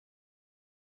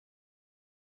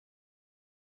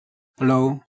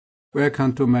Hello,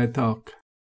 welcome to my talk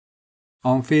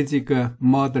on physical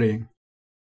modeling,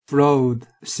 Froude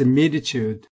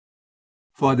similitude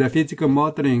for the physical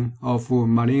modeling of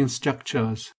marine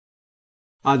structures,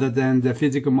 other than the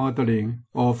physical modeling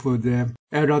of the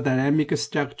aerodynamic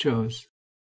structures.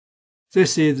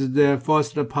 This is the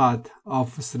first part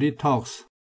of 3 talks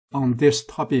on this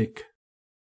topic,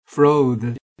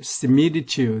 Froude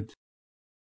similitude,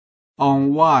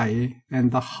 on why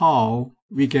and how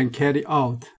we can carry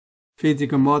out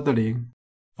physical modeling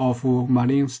of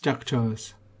marine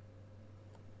structures.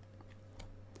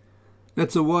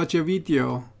 Let's watch a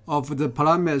video of the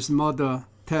Parameters model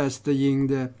test in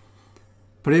the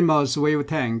Reynolds wave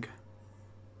tank.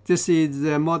 This is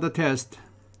the model test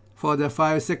for the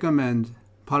 5-segment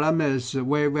Parameters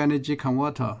wave energy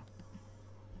converter.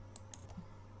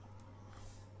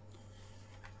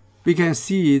 We can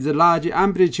see the large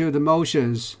amplitude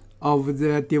motions of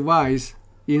the device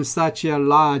in such a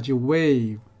large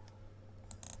wave.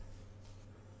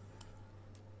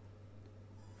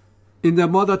 In the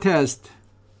model test,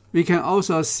 we can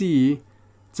also see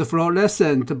the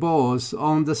fluorescent balls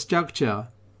on the structure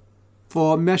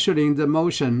for measuring the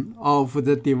motion of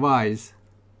the device.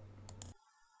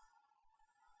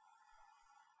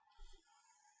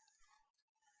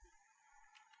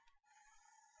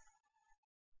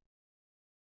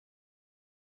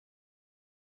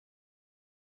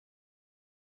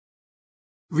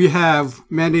 We have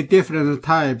many different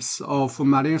types of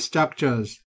marine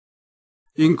structures,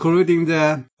 including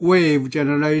the wave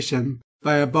generation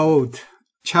by a boat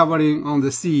traveling on the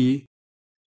sea.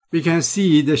 We can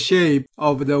see the shape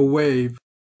of the wave,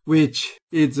 which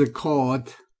is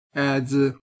called as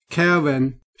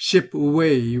Kelvin ship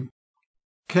wave.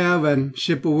 Kelvin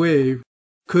ship wave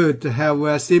could have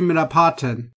a similar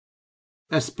pattern,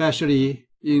 especially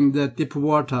in the deep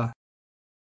water.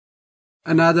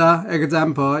 Another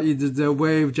example is the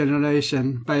wave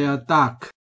generation by a duck,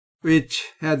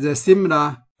 which has a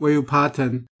similar wave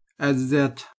pattern as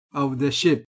that of the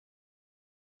ship.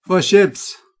 For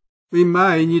ships, we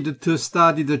might need to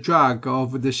study the drag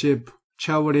of the ship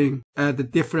traveling at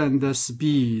different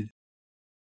speed,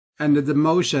 and the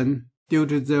motion due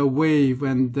to the wave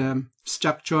and the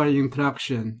structural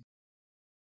interaction.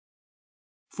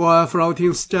 For a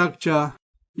floating structure,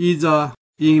 either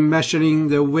in measuring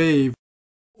the wave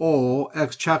or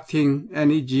extracting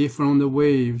energy from the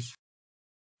waves,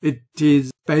 it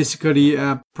is basically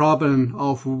a problem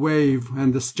of wave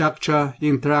and structure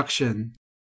interaction.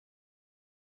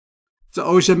 The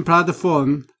ocean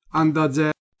platform, under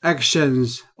the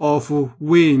actions of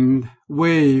wind,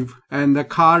 wave, and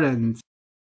current,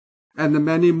 and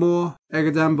many more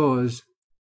examples.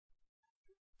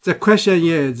 The question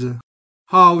is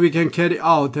how we can carry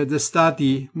out the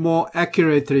study more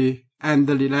accurately and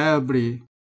reliably.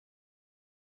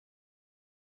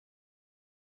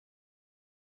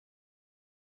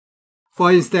 For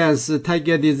instance, take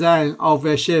a design of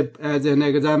a ship as an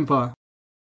example.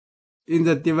 In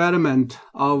the development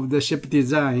of the ship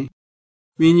design,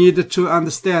 we need to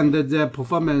understand the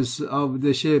performance of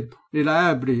the ship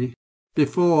reliably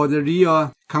before the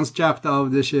real construct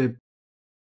of the ship.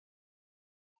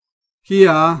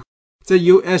 Here, the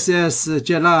USS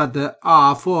Gerald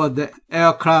R. Ford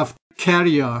aircraft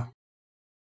carrier.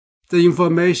 The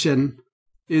information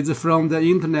is from the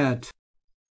internet.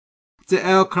 The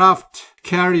aircraft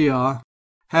carrier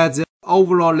has an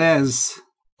overall length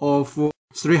of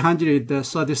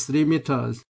 333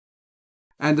 meters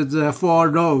and the full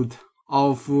load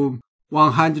of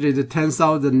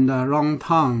 110,000 long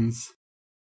tons.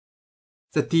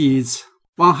 That is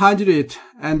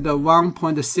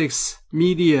 101.6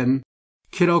 million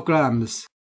kilograms.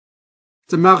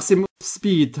 The maximum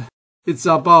speed is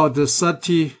about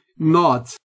 30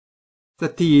 knots.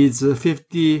 That is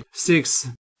 56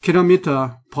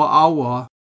 kilometers per hour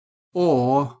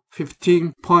or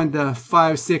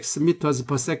 15.56 meters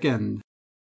per second.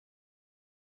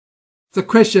 The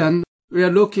question we are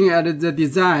looking at the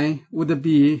design would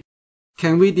be,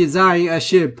 can we design a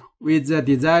ship with the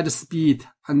desired speed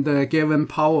and a given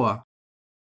power?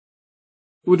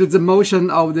 Would the motion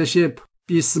of the ship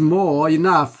be small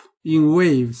enough in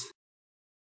waves,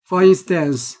 for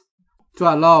instance, to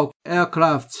allow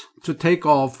aircraft to take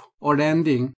off or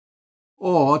landing,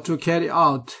 or to carry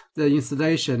out the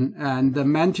installation and the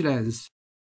maintenance?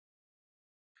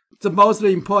 The most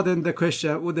important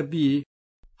question would be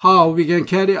how we can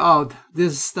carry out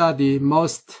this study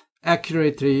most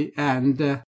accurately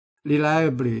and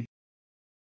reliably.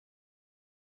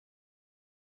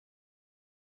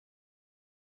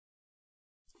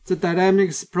 The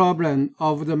dynamics problem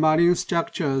of the marine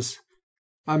structures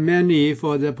are mainly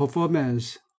for the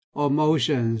performance or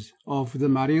motions of the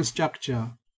marine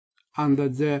structure under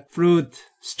the fluid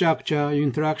structure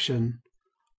interaction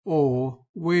or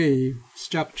wave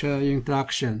structure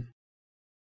interaction.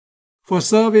 For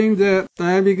solving the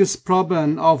dynamics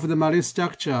problem of the marine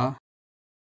structure,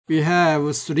 we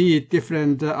have three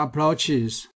different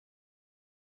approaches.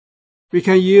 We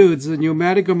can use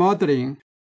numerical modeling,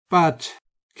 but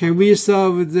can we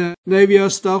solve the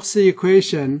Navier-Stokes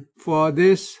equation for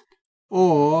this?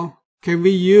 Or can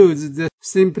we use the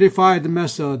simplified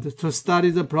method to study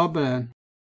the problem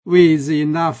with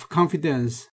enough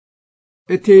confidence?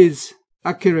 It is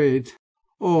accurate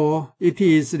or it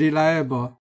is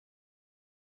reliable.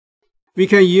 We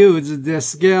can use the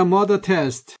scale model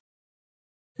test.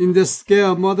 In the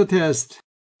scale model test,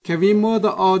 can we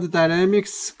model all the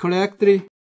dynamics correctly?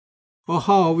 Or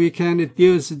how we can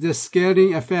reduce the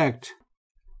scaling effect?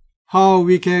 How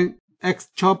we can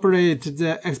extrapolate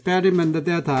the experiment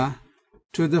data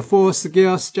to the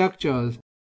full-scale structures?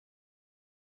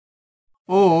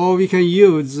 Or we can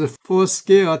use the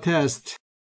full-scale test,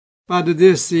 but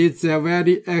this is a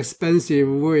very expensive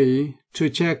way to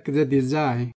check the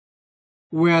design,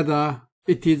 whether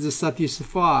it is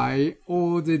satisfy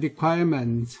all the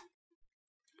requirements.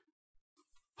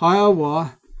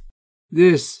 However,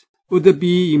 this would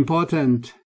be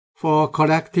important for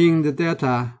collecting the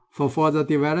data for further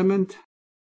development,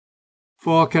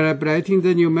 for calibrating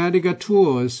the numerical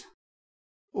tools,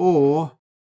 or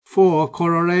for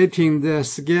correlating the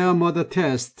scale model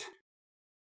test.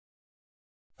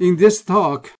 In this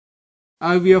talk,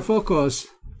 I will focus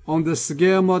on the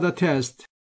scale model test,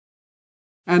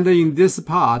 and in this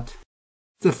part,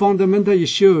 the fundamental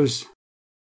issues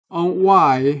on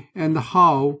why and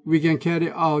how we can carry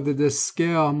out the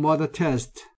scale model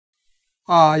test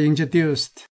are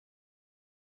introduced.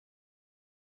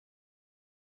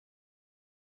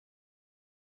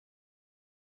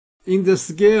 In the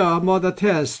scale model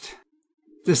test,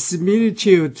 the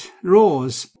similitude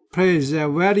rules plays a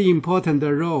very important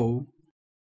role,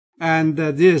 and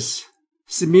this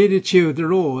similitude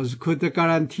rules could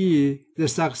guarantee the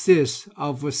success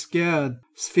of scaled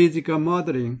physical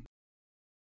modeling.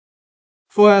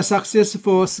 For a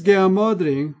successful scale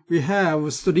modeling, we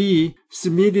have three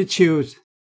similitudes.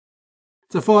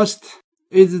 The first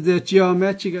is the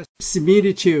geometric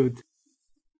similitude,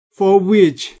 for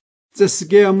which the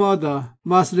scale model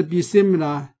must be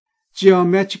similar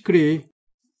geometrically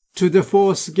to the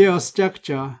full-scale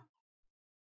structure,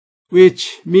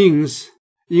 which means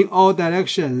in all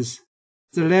directions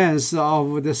the length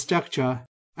of the structure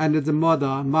and the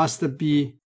model must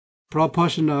be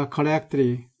proportional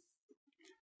correctly.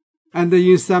 And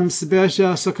in some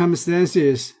special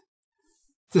circumstances,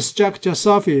 the structure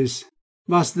surface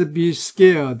must be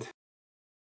scaled.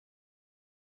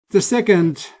 The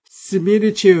second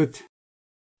similitude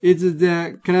is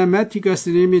the kinematic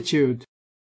similitude.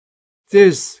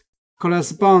 This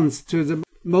corresponds to the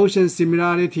motion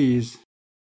similarities.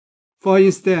 For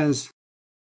instance,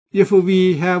 if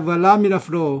we have a laminar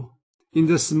flow in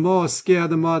the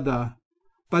small-scaled model,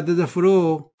 but the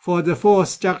flow for the full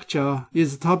structure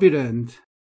is turbulent,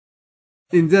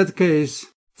 in that case,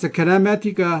 the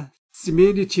kinematic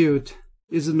similitude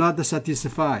is not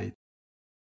satisfied.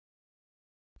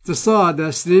 The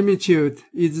third similitude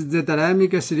is the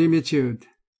dynamic similitude,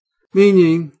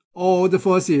 meaning all the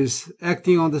forces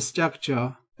acting on the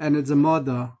structure and the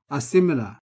model are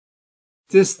similar.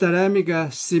 This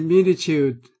dynamic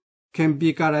similitude can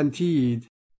be guaranteed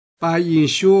by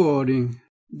ensuring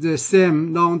the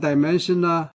same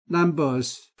non-dimensional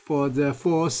numbers for the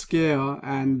full scale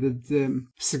and the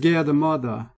scaled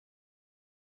model.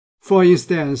 For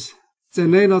instance, the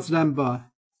Reynolds number,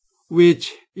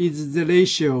 which is the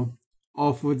ratio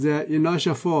of the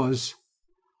inertial force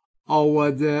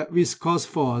over the viscous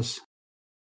force,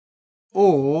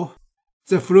 or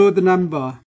the Froude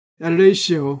number, a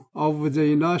ratio of the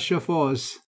inertial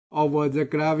force over the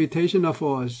gravitational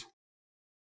force.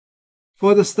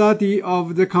 For the study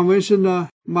of the conventional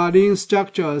marine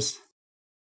structures,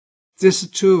 these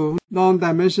two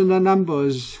non-dimensional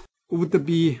numbers would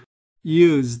be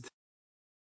used.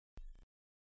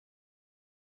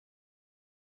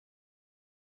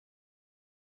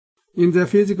 In the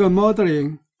physical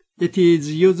modeling, it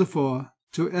is useful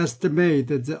to estimate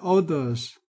the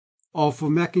orders of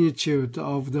magnitude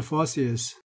of the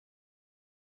forces.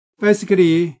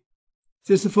 Basically,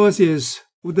 these forces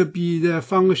would be the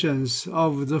functions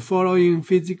of the following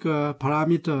physical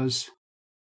parameters: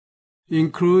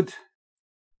 include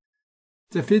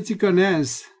the physical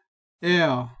length,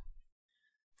 L,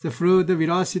 the fluid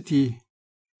velocity,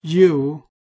 U,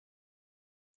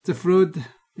 the fluid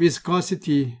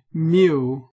viscosity,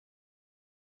 mu,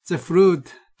 the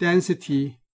fluid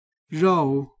density,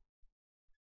 rho,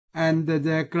 and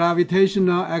the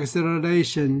gravitational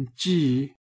acceleration,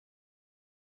 g.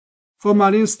 For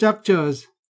marine structures,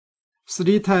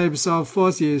 three types of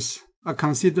forces are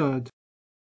considered.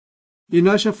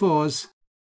 Inertial force,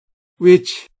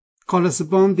 which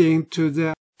corresponding to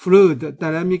the fluid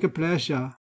dynamic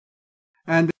pressure,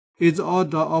 and its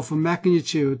order of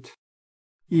magnitude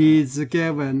is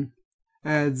given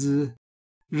as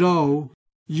rho,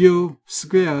 u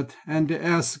squared, and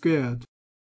L squared.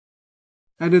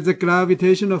 And the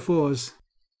gravitational force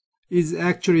is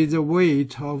actually the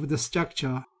weight of the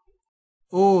structure,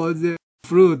 or the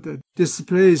fluid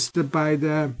displaced by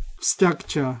the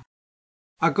structure,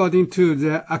 according to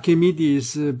the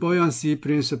Archimedes buoyancy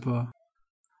principle,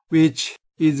 which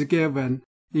is given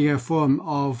in a form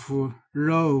of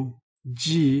rho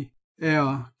g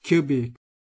L cubic.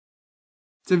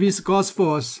 The viscous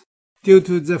force due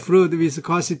to the fluid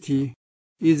viscosity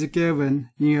is given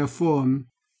in a form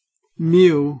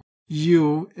mu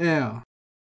u L.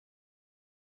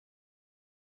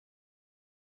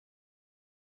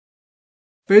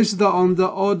 Based on the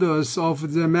orders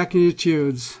of the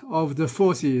magnitudes of the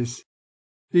forces,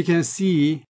 we can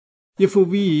see if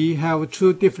we have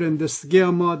two different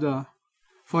scale models,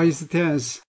 for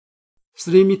instance,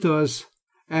 3 meters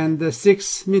and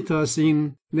 6 meters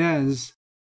in length.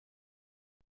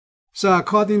 So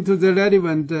according to the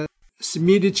relevant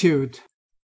similitude,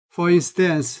 for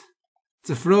instance,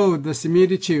 the Froude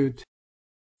similitude,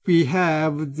 we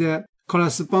have the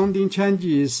corresponding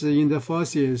changes in the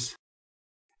forces,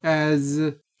 as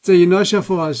the inertial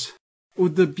force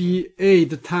would be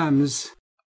 8 times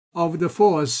of the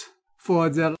force for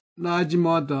the large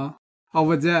model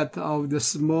over that of the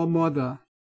small model,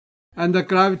 and the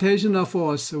gravitational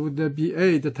force would be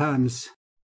 8 times,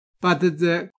 but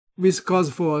the viscous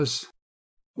force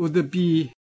would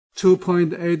be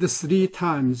 2.83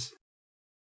 times.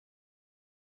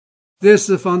 This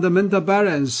fundamental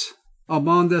balance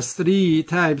among the three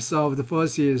types of the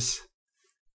forces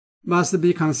must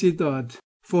be considered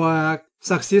for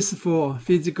successful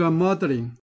physical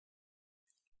modeling.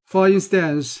 For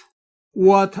instance,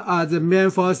 what are the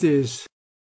main forces?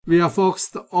 We are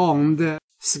focused on the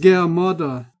scale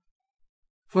model.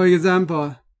 For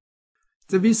example,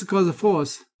 the viscous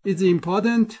force is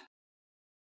important.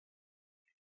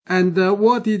 And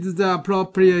what is the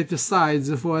appropriate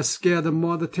size for scaled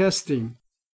model testing?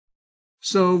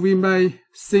 So we may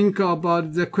think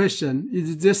about the question,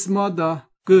 is this model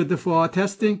good for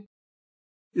testing?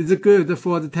 Is it good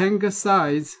for the tank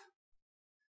size?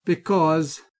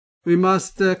 Because we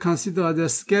must consider the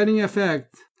scaling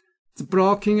effect, the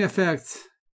blocking effect,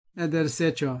 and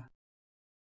etc.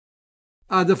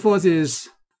 Are the forces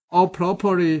all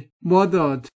properly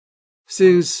modeled,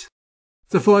 since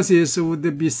the forces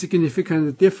would be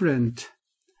significantly different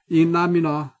in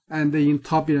laminar and in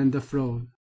turbulent flow?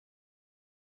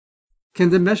 Can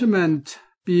the measurement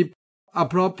be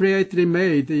appropriately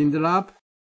made in the lab?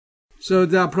 So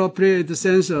the appropriate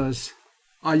sensors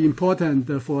are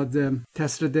important for the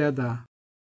test data.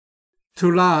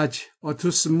 Too large or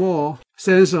too small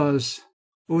sensors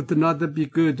would not be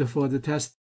good for the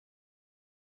test.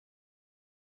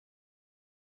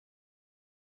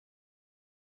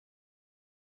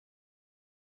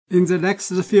 In the next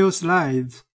few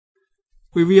slides,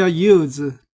 we will use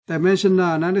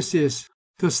dimensional analysis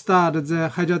to start the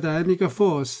hydrodynamic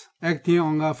force acting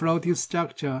on a floating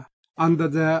structure under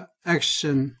the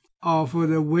action of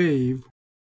the wave.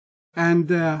 And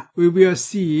we will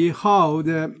see how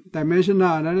the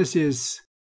dimensional analysis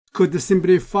could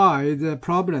simplify the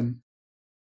problem.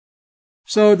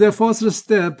 So the first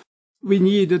step, we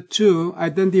need to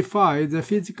identify the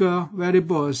physical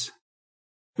variables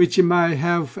which might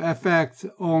have effect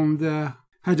on the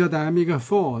hydrodynamic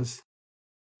force,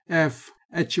 F,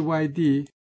 HYD.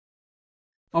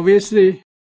 Obviously,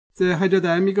 the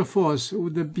hydrodynamic force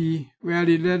would be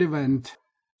very relevant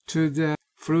to the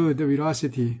fluid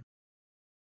velocity.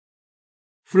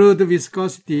 Fluid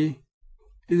viscosity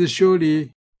is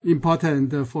surely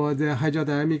important for the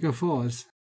hydrodynamic force.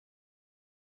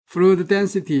 Fluid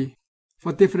density,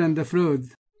 for different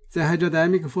fluids, the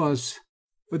hydrodynamic force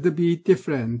would be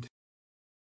different.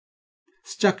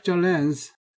 Structure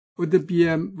length would be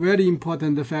a very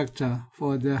important factor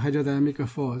for the hydrodynamic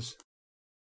force.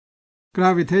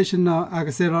 Gravitational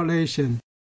acceleration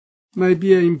may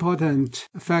be an important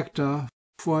factor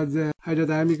for the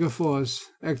hydrodynamic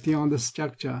force acting on the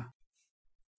structure.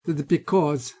 That's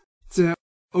because the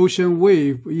ocean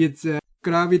wave is a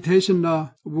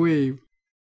gravitational wave,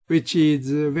 which is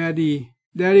very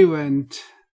relevant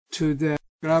to the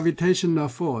gravitational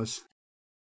force.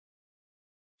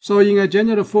 So in a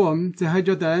general form, the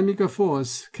hydrodynamic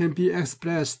force can be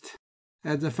expressed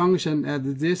as a function as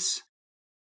this.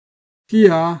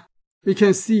 Here, we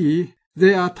can see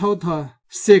there are total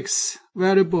 6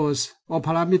 variables or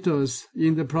parameters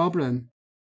in the problem.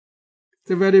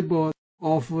 The variable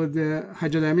of the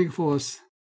hydrodynamic force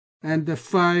and the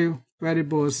 5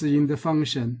 variables in the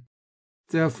function.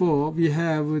 Therefore, we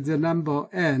have the number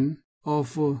n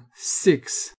of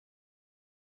 6.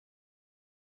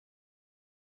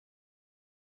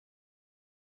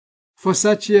 For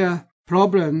such a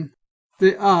problem,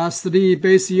 there are 3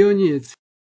 base units: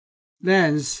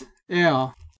 length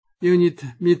L, unit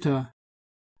meter,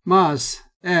 mass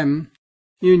m,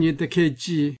 unit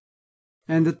kg,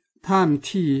 and time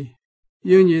t,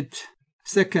 unit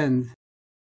second.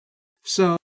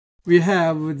 So we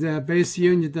have the base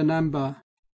unit number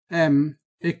m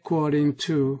equaling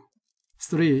to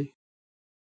 3.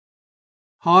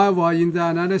 However, in the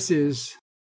analysis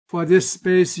for this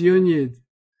base unit,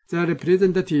 the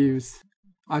representatives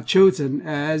are chosen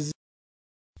as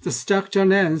the structure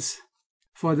length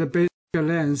for the base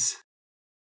length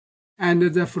and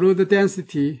the fluid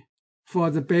density for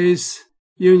the base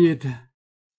unit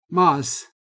mass,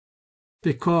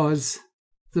 because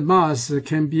the mass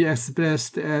can be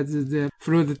expressed as the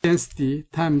fluid density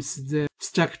times the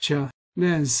structure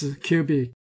length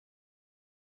cubic.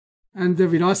 And the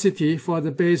velocity for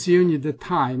the base unit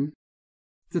time,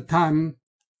 the time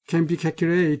can be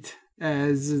calculated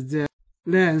as the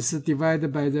length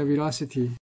divided by the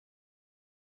velocity.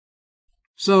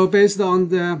 So based on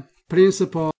the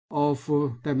principle of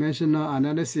dimensional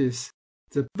analysis,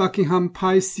 the Buckingham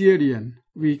pi theorem,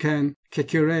 we can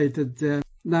calculate the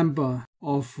number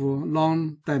of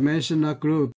long-dimensional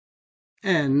group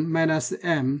n minus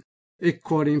m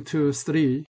equaling to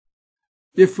 3.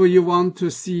 If you want to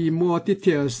see more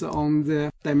details on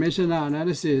the dimensional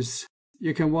analysis,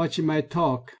 you can watch my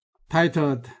talk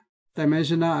titled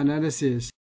Dimensional Analysis.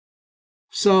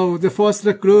 So the first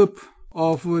group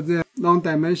of the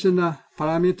long-dimensional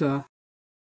parameter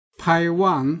pi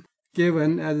 1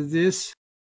 given as this.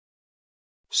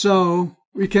 So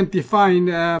we can define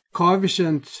a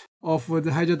coefficient of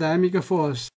the hydrodynamic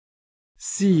force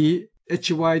C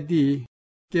HYD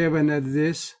given as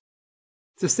this.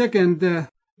 The second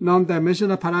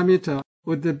non-dimensional parameter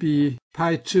would be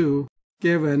pi 2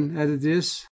 given as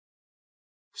this.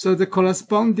 So the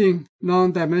corresponding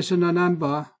non-dimensional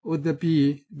number would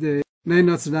be the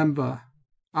Reynolds number,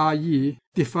 Re,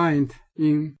 defined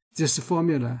in this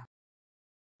formula.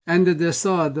 And the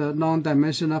third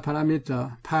non-dimensional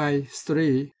parameter, pi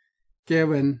 3,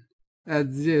 given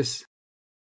as this,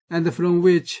 and from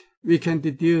which we can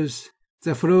deduce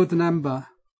the Froude number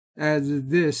as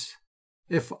this,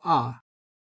 Fr.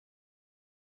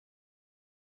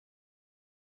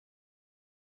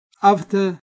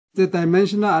 After the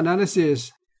dimensional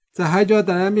analysis, the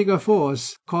hydrodynamic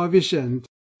force coefficient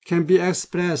can be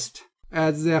expressed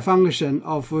as a function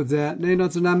of the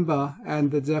Reynolds number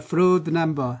and the Froude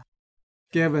number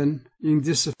given in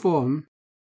this form.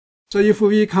 So if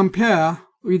we compare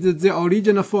with the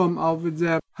original form of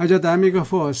the hydrodynamic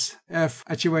force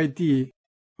Fhyd,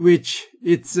 which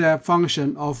is a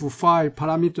function of 5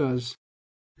 parameters,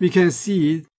 we can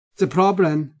see the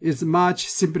problem is much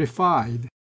simplified.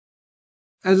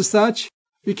 As such,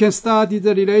 we can study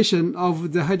the relation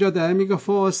of the hydrodynamic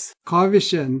force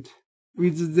coefficient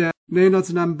with the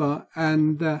Reynolds number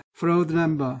and the Froude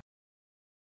number.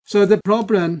 So the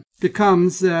problem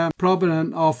becomes a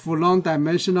problem of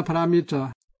long-dimensional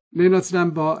parameter, Reynolds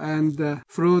number and the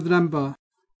Froude number,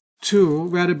 2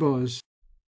 variables,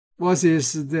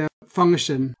 versus the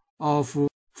function of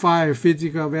 5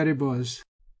 physical variables: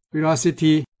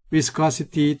 velocity,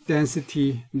 viscosity,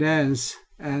 density, length,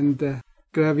 and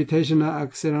gravitational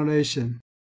acceleration.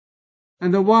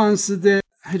 And once the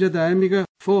hydrodynamic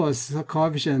force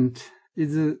coefficient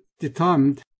is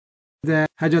determined, the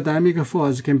hydrodynamic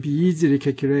force can be easily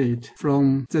calculated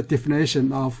from the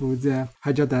definition of the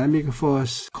hydrodynamic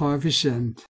force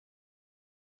coefficient.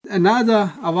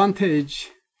 Another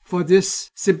advantage for this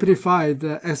simplified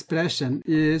expression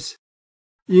is,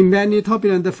 in many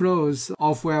turbulent flows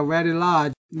of a very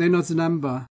large Reynolds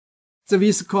number, the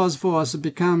viscous force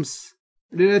becomes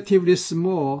relatively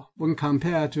small when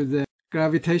compared to the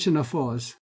gravitational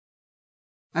force,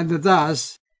 and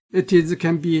thus it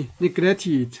can be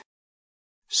neglected.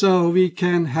 So we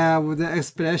can have the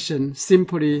expression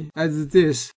simply as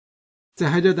this: the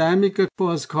hydrodynamic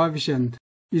force coefficient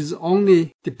is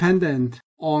only dependent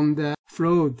on the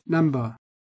Froude number,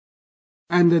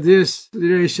 and this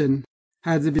relation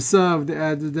has been served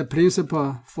as the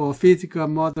principle for physical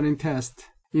modeling tests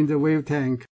in the wave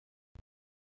tank.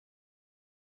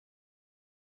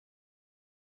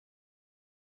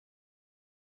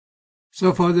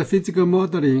 So for the physical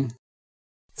modeling,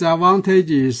 the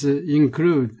advantages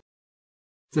include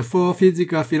the 4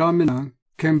 physical phenomena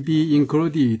can be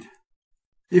included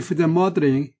if the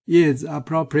modeling is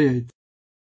appropriate.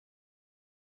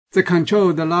 The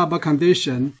controlled lab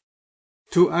condition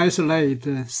to isolate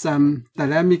some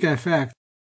dynamic effect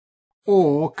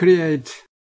or create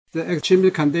the extreme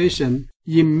condition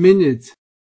in minutes.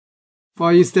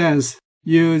 For instance,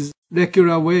 use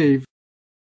regular wave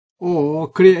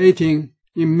or creating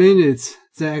in minutes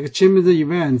the extreme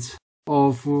events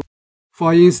of,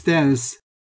 for instance,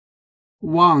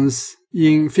 once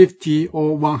in 50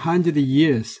 or 100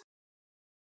 years.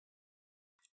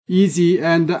 Easy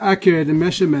and accurate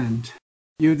measurement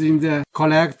using the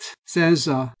correct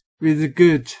sensor with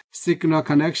good signal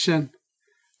connection,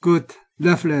 good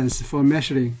reference for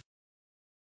measuring.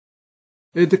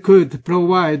 It could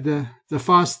provide the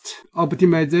fast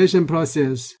optimization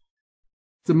process.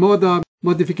 The model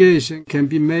modification can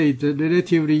be made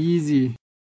relatively easy.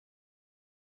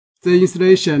 The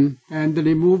installation and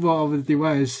removal of the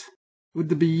device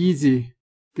would be easy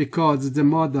because the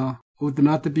model would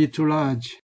not be too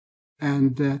large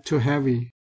and too heavy.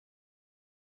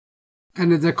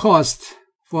 And the cost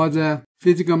for the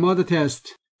physical model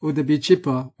test would be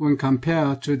cheaper when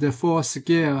compared to the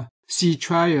full-scale sea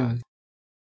trial.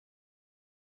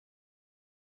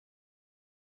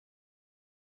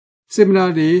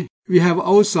 Similarly, we have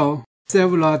also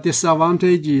several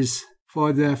disadvantages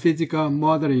for the physical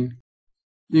modeling,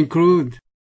 include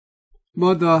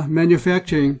model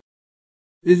manufacturing.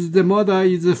 If the model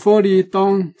is fully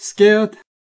downscaled,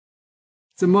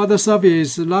 the model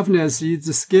surface roughness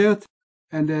is scaled,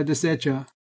 and etc.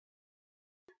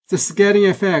 The scaling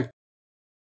effect,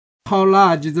 how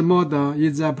large the model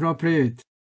is appropriate.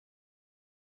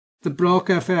 The block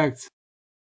effect,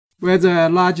 whether a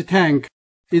large tank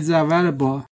is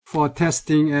available for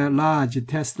testing a large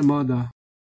test model.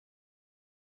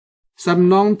 Some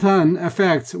long-term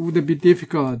effects would be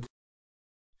difficult.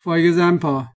 For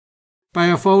example,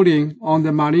 bifolding on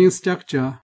the marine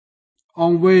structure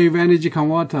on wave energy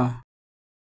converter,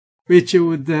 which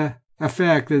would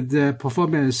affect the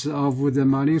performance of the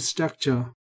marine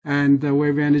structure and the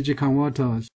wave energy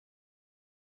converters.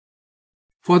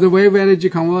 For the wave energy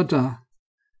converter,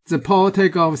 the power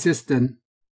takeoff system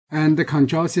and the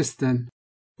control system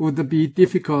would be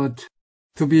difficult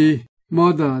to be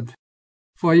modeled.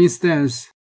 For instance,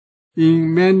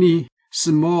 in many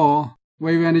small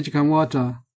wave energy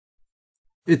converter,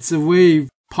 its wave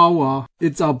power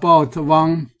is about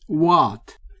 1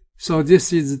 watt. So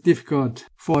this is difficult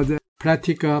for the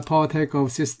practical power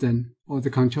takeoff system or the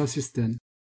control system.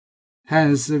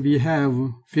 Hence, we have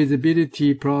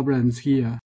feasibility problems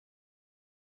here.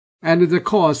 And the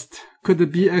cost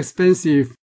could be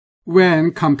expensive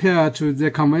when compared to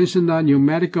the conventional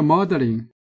numerical modeling.